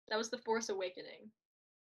That was the Force Awakening,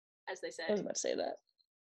 as they say. I was about to say that.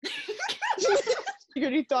 You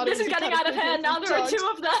already thought this is getting out of hand. Now there are 2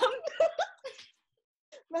 of them.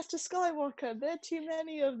 Master Skywalker, there are too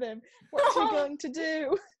many of them. What's he going to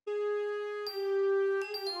do?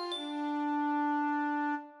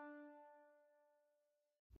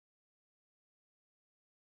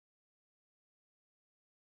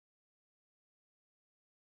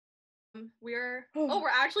 We're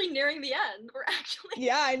actually nearing the end. We're actually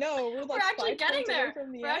Yeah, I know. We're like actually 5 getting points there. away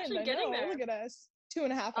from the We're end. actually getting there. Look at us.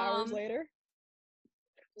 2.5 hours later.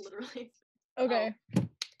 Literally. Okay. Oh.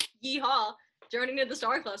 Yeehaw! Journey to the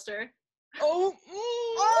Star Cluster. Oh.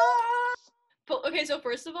 Okay, so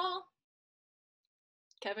first of all,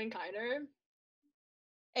 Kevin Kiner.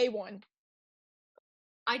 A1.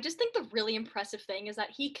 I just think the really impressive thing is that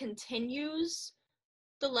he continues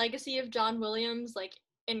the legacy of John Williams, like,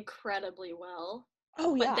 incredibly well.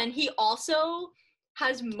 Oh, yeah. But then he also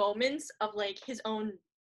has moments of, like, his own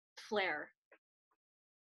flair.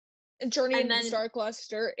 Journey into the Star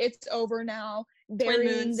Cluster. It's over now.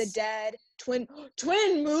 Burying the dead. Twin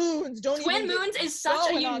moons. Twin moons is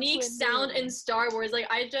such a unique sound in Star Wars. Like,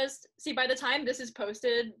 I just see, by the time this is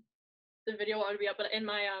posted, the video won't be up, but in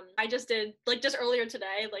my I just did, like, just earlier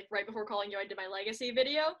today, like right before calling you, I did my legacy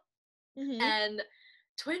video. And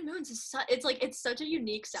Twin moons is it's such a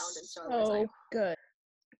unique sound in Star Wars. Oh, good.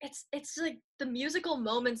 It's like the musical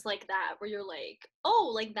moments like that where you're like,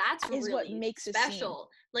 oh, like that's really what makes special.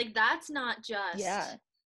 Like, that's not just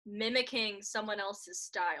mimicking someone else's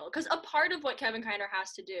style, because a part of what Kevin Kiner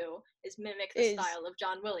has to do is mimic the style of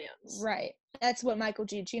John Williams. Right. That's what Michael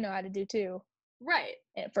Giacchino had to do too. Right.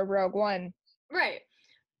 For Rogue One. Right.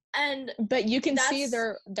 But you can see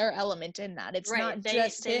their element in that. It's not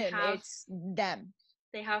just him, it's them.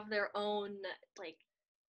 They have their own, like,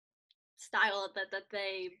 style that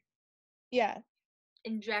they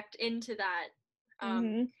inject into that.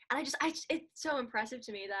 And it's so impressive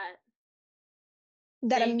to me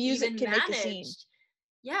that a music can make a scene.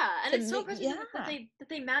 Yeah, and it's so impressive that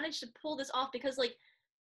they managed to pull this off, because, like,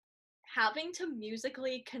 having to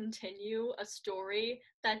musically continue a story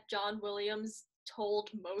that John Williams told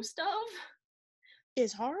most of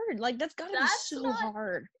is hard. Like, that's gotta be so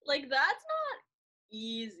hard. Like, that's not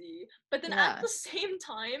easy. But then at the same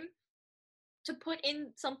time, to put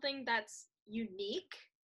in something that's unique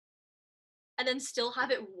and then still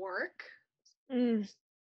have it work.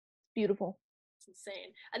 Beautiful. It's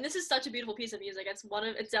insane. And this is such a beautiful piece of music. It's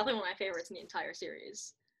definitely one of my favorites in the entire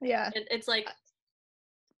series. Yeah. It's like,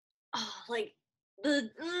 oh, like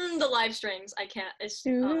the live strings. I can't. It's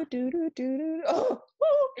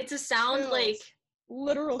it's a sound chills. Like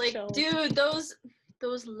literal like chills. Dude,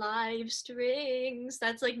 those live strings.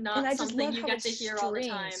 That's like not something you get to hear all the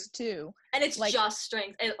time. Too. And it's like, just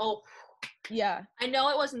strings. Yeah. I know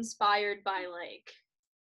it was inspired by, like,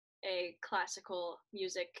 a classical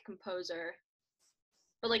music composer,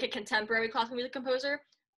 but, like, a contemporary classical music composer.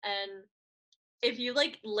 And if you,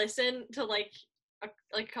 like, listen to, like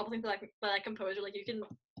a couple things by that composer, like, you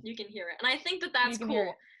can hear it. And I think that's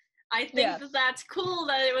cool. I think that's cool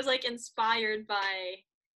that it was, like, inspired by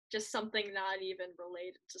just something not even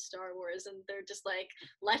related to Star Wars, and they're just like,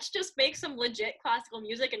 let's just make some legit classical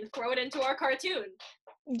music and throw it into our cartoon.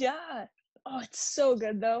 Yeah. Oh, it's so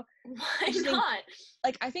good though. Why not?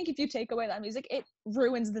 I think if you take away that music, it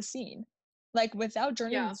ruins the scene. Like, without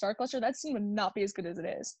Journey to the Star Cluster, that scene would not be as good as it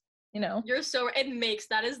is. You know?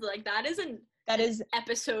 That is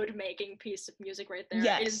episode making piece of music right there.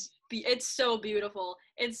 Yes. It's so beautiful.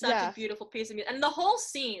 It's such a beautiful piece of music. And the whole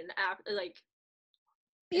scene, after, like,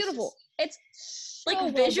 beautiful. It's so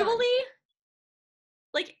like, visually,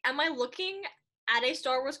 like, am I looking at a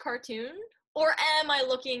Star Wars cartoon, or am I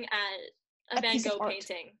looking at a Van Gogh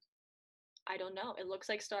painting? I don't know. It looks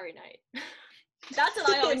like Starry Night. That's what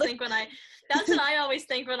I always think when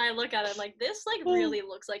I look at it. I'm like, this, like, really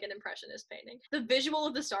looks like an impressionist painting. The visual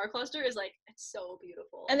of the Star Cluster is, like, it's so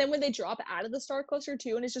beautiful. And then when they drop out of the Star Cluster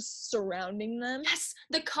too, and it's just surrounding them. Yes,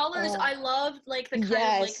 the colors. I love, like, the kind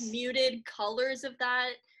of, like, muted colors of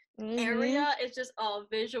that area. It's just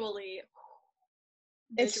visually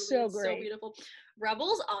it's so great. So beautiful.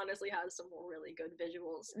 Rebels honestly has some really good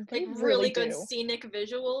visuals. Like, really good scenic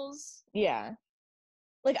visuals. Yeah.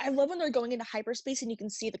 Like, I love when they're going into hyperspace and you can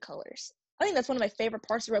see the colors. I think that's one of my favorite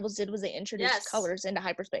parts the Rebels did, was they introduced colors into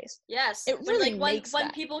hyperspace. Yes. It really makes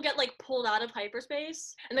when people get, like, pulled out of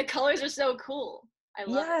hyperspace and the colors are so cool. I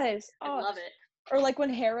love it. I love it. Or, like,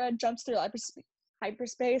 when Hera jumps through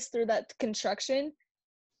hyperspace through that construction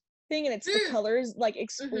thing, and it's the colors, like,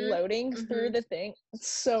 exploding through the thing. It's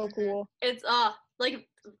so cool. It's like,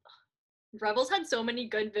 Rebels had so many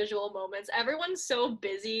good visual moments. Everyone's so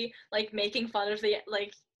busy, like, making fun of the,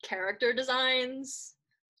 like, character designs.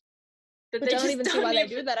 But I don't even see why they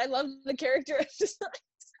do that. I love the character design.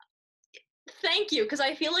 Thank you, because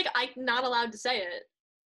I feel like I'm not allowed to say it.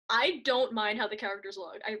 I don't mind how the characters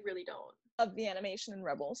look. I really don't. Of the animation in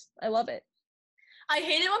Rebels. I love it. I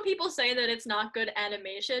hate it when people say that it's not good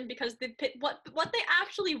animation, because what they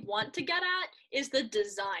actually want to get at is the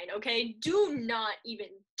design, okay? Do not even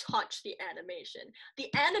touch the animation. The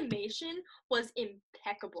animation was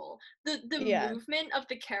impeccable. The movement of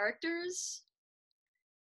the characters,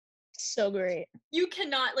 so great. You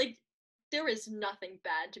cannot, like, there is nothing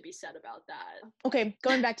bad to be said about that. Okay,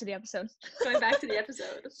 going back to the episode.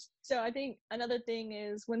 So I think another thing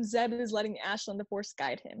is when Zeb is letting Ashlyn the Force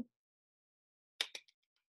guide him.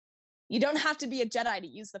 You don't have to be a Jedi to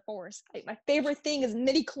use the Force. My favorite thing is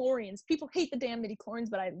midi-chlorians. People hate the damn midi-chlorians,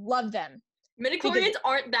 but I love them. Midi-chlorians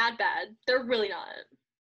aren't that bad. They're really not.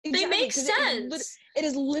 Exactly, they make sense. It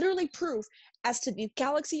is literally proof as to the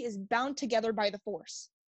galaxy is bound together by the Force.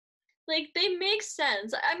 Like, they make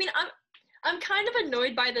sense. I mean, I'm kind of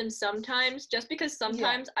annoyed by them sometimes, just because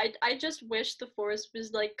sometimes I just wish the Force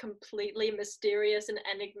was, like, completely mysterious and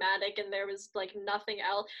enigmatic and there was, like, nothing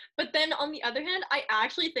else. But then, on the other hand, I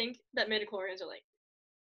actually think that midichlorians are, like,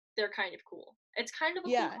 they're kind of cool. It's kind of a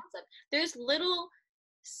cool concept. There's little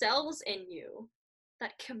cells in you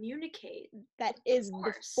that communicate. That is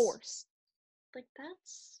the Force. Like,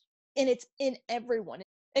 that's... And it's in everyone.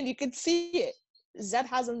 And you can see it. Zeb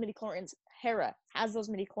has those midichlorians. Hera has those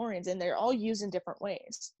midichlorians, and they're all used in different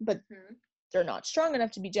ways. But they're not strong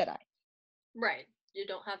enough to be Jedi. Right. You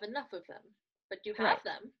don't have enough of them. But you have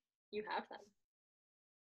them. You have them.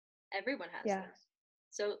 Everyone has them.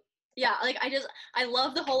 So, yeah, like, I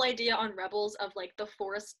love the whole idea on Rebels of, like, the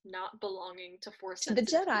Force not belonging to Force-sensitive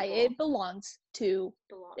the Jedi, people. it belongs to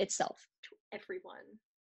itself. To everyone.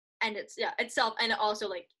 And itself, and it also,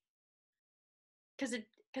 like,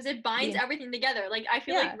 because it binds everything together. Like, I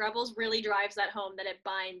feel like Rebels really drives that home, that it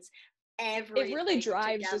binds everything. It really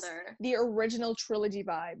drives the original trilogy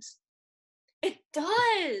vibes. It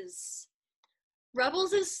does.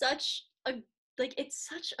 Rebels is such a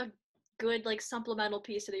good, like, supplemental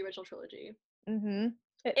piece to the original trilogy.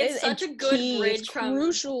 It's such a good bridge from...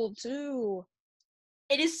 crucial too.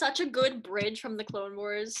 It is such a good bridge from the Clone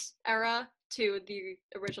Wars era to the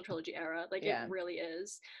original trilogy era. Like, it really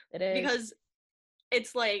is. It is. Because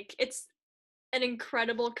it's, like, it's an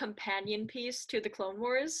incredible companion piece to the Clone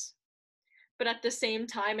Wars, but at the same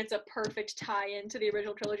time, it's a perfect tie-in to the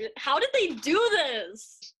original trilogy. How did they do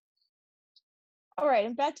this? All right,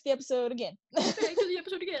 and back to the episode again.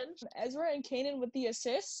 Ezra and Kanan with the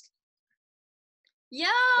assist. Yeah,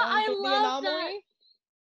 I love that.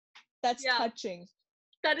 That's touching.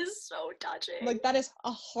 That is so touching. Like, that is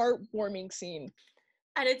a heartwarming scene.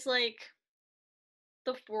 And it's like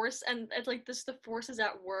the Force, and it's like the Force is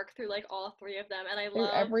at work through, like, all three of them, and I love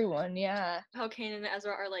everyone, how Kanan and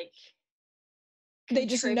Ezra are, like, they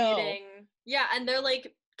just know. Yeah, and they're,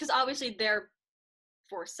 like, because obviously they're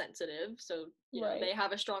Force sensitive, so you know, they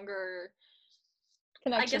have a stronger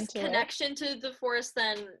connection to the Force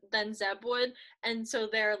than Zeb would, and so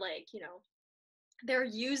they're, like, you know, they're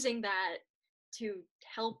using that to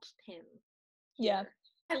help him. Yeah.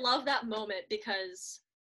 I love that moment because,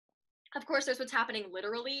 of course, there's what's happening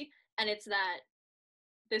literally, and it's that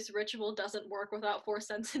this ritual doesn't work without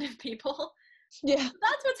Force-sensitive people. Yeah.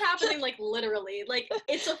 That's what's happening, like, literally. Like,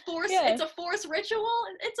 it's a Force, it's a Force ritual,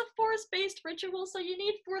 it's a Force-based ritual, so you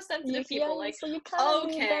need Force-sensitive people. Like, so you kind of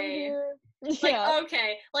need them here. Like,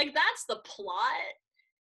 okay, like, that's the plot.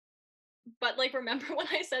 But, like, remember when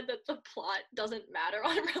I said that the plot doesn't matter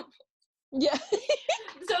on Rebels? Yeah.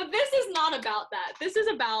 So this is not about that. This is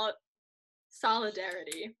about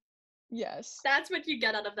solidarity. Yes. That's what you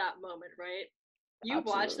get out of that moment, right? You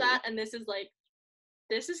watch that, and this is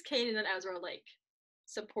Kanan and Ezra, like,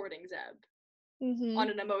 supporting Zeb on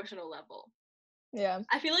an emotional level. Yeah.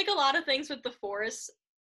 I feel like a lot of things with the Force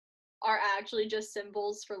are actually just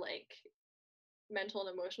symbols for, like, mental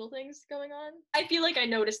and emotional things going on. I feel like I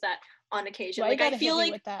noticed that on occasion. Like, I feel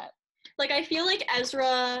like with that. Like, I feel like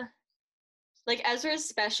Ezra's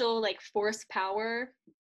special, like, Force power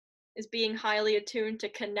is being highly attuned to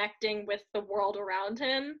connecting with the world around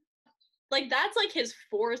him. Like, that's, like, his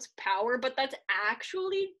Force power, but that's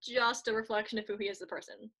actually just a reflection of who he is as a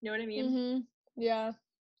person. You know what I mean? Yeah.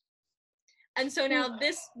 And so now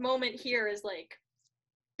this moment here is, like,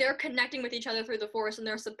 they're connecting with each other through the Force, and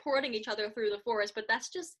they're supporting each other through the Force, but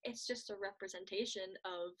it's just a representation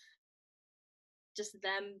of just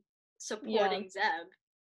them supporting Zeb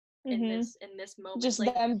in this moment. Just,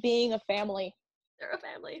 like, them being a family. They're a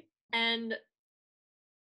family. And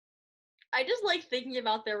I just like thinking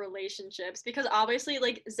about their relationships because obviously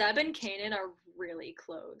like Zeb and Kanan are really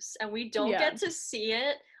close and we don't get to see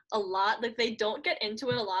it a lot. Like they don't get into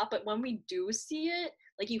it a lot, but when we do see it,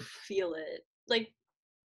 like you feel it. Like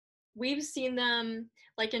we've seen them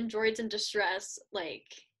like in Droids in Distress, like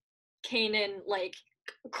Kanan like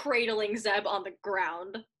cradling Zeb on the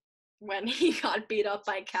ground when he got beat up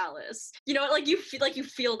by Callus. You know, like you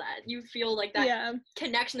feel that. You feel like that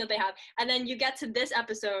connection that they have. And then you get to this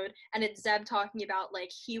episode and it's Zeb talking about like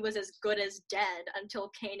he was as good as dead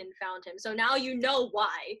until Kanan found him. So now you know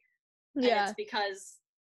why. Yeah. And it's because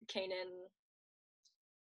Kanan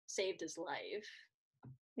saved his life.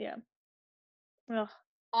 Yeah. Ugh.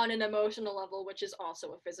 On an emotional level, which is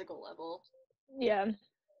also a physical level. Yeah.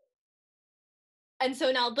 And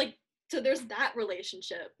so now like so there's that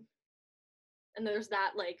relationship. And there's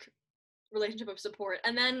that like relationship of support,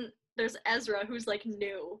 and then there's Ezra who's like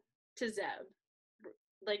new to Zeb.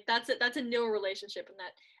 Like that's a newer relationship in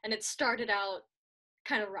that, and it started out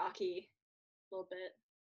kind of rocky a little bit.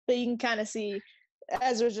 But you can kind of see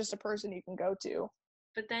Ezra's just a person you can go to.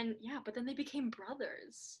 But then they became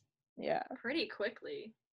brothers. Yeah. Pretty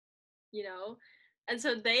quickly, you know, and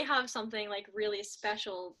so they have something like really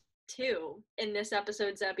special too. In this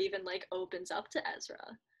episode, Zeb even like opens up to Ezra.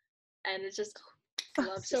 And it's just we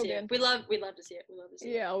love to see it. We love to see it. We love to see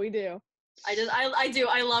it. Yeah, we do. I do.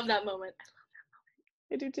 I love that moment.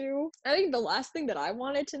 I do too. I think the last thing that I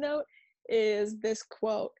wanted to note is this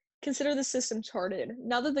quote. Consider the system charted.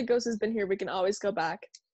 Now that the ghost has been here, we can always go back.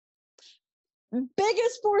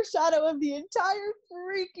 Biggest foreshadow of the entire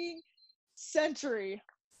freaking century.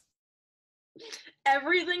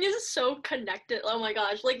 Everything is so connected. Oh my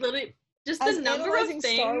gosh. Like literally just the number of things.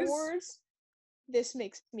 Star Wars, this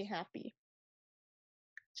makes me happy.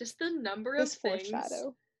 Just the number of things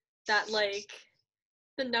foreshadow. That like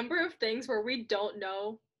the number of things where we don't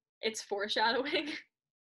know it's foreshadowing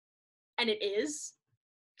and it is.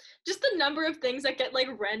 Just the number of things that get like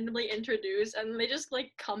randomly introduced and they just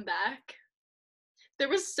like come back. There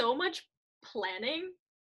was so much planning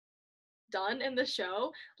done in the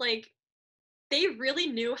show. Like they really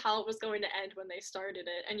knew how it was going to end when they started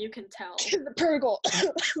it, and you can tell. The Purgle.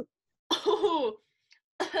 Oh,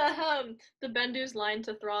 the Bendu's line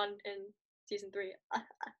to Thrawn in season 3.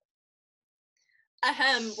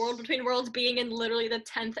 World Between Worlds being in literally the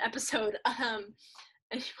 10th episode.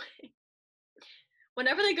 Anyway,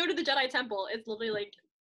 whenever they go to the Jedi Temple, it's literally like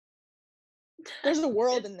there's a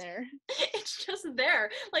world in there. It's just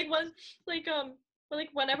there. Like when,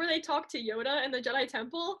 whenever they talk to Yoda in the Jedi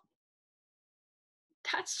Temple,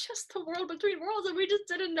 that's just the World Between Worlds, and we just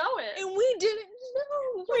didn't know it. And we didn't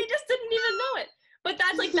know. We just didn't even know it. But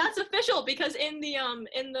that's official because in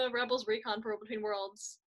the Rebels Recon World Between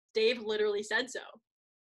Worlds, Dave literally said so.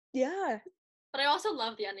 Yeah. But I also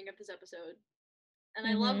love the ending of this episode. And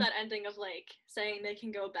I love that ending of like saying they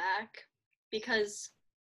can go back because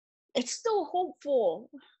it's still hopeful.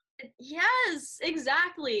 Yes,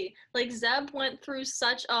 exactly. Like Zeb went through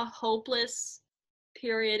such a hopeless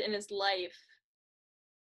period in his life.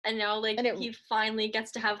 And now like he finally gets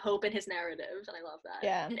to have hope in his narrative, and I love that.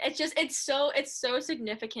 Yeah. And it's so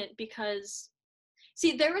significant because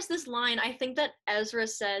see, there was this line I think that Ezra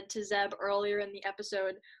said to Zeb earlier in the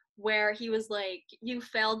episode where he was like, "You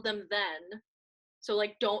failed them then, so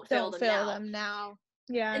like don't fail them now."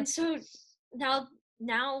 Yeah. And so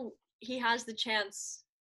now he has the chance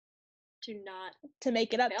to not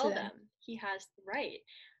make it up fail to them. He has right.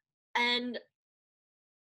 And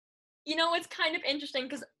you know, it's kind of interesting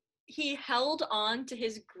because he held on to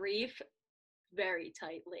his grief very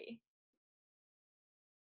tightly.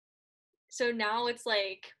 So now it's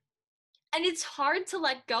like, and it's hard to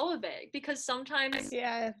let go of it because sometimes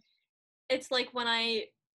it's like when I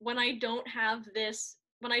don't have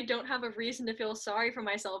a reason to feel sorry for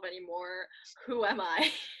myself anymore, who am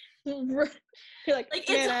I? You're like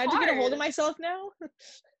man, I have to get a hold of myself now.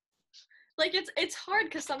 Like it's hard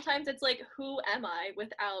because sometimes it's like, who am I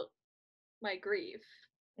without my grief?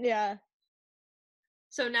 Yeah.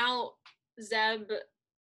 So now Zeb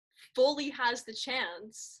fully has the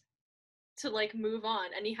chance to like move on,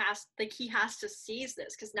 and he has to seize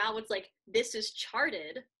this because now it's like, this is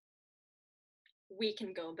charted. We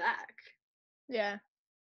can go back. Yeah.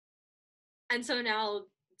 And so now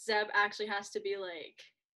Zeb actually has to be like,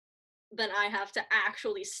 then I have to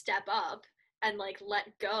actually step up and like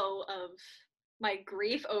let go of my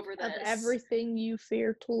grief over this. Of everything you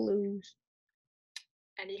fear to lose.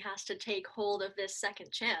 And he has to take hold of this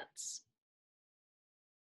second chance.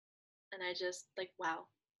 And I just like, wow.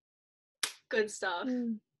 Good stuff.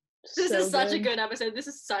 This is such a good episode. This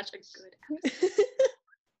is such a good episode.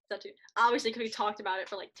 Obviously, because we talked about it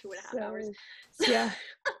for like 2.5 hours. Yeah,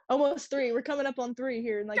 almost 3. We're coming up on 3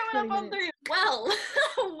 here in like 20 minutes. 3.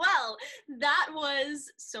 Well, that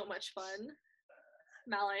was so much fun.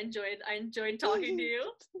 Mal, I enjoyed talking to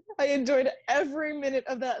you. I enjoyed every minute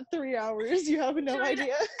of that 3 hours. You have no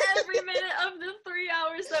idea. Every minute of the 3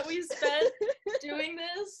 hours that we spent doing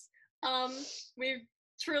this. We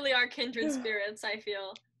truly are kindred spirits, I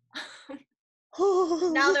feel.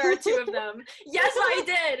 Now there are 2 of them. Yes,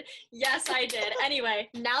 I did. Anyway,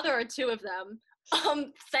 now there are 2 of them.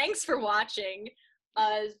 Thanks for watching.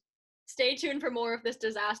 Stay tuned for more of this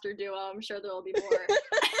disaster duo. I'm sure there will be more.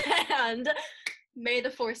 And may the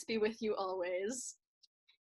force be with you always.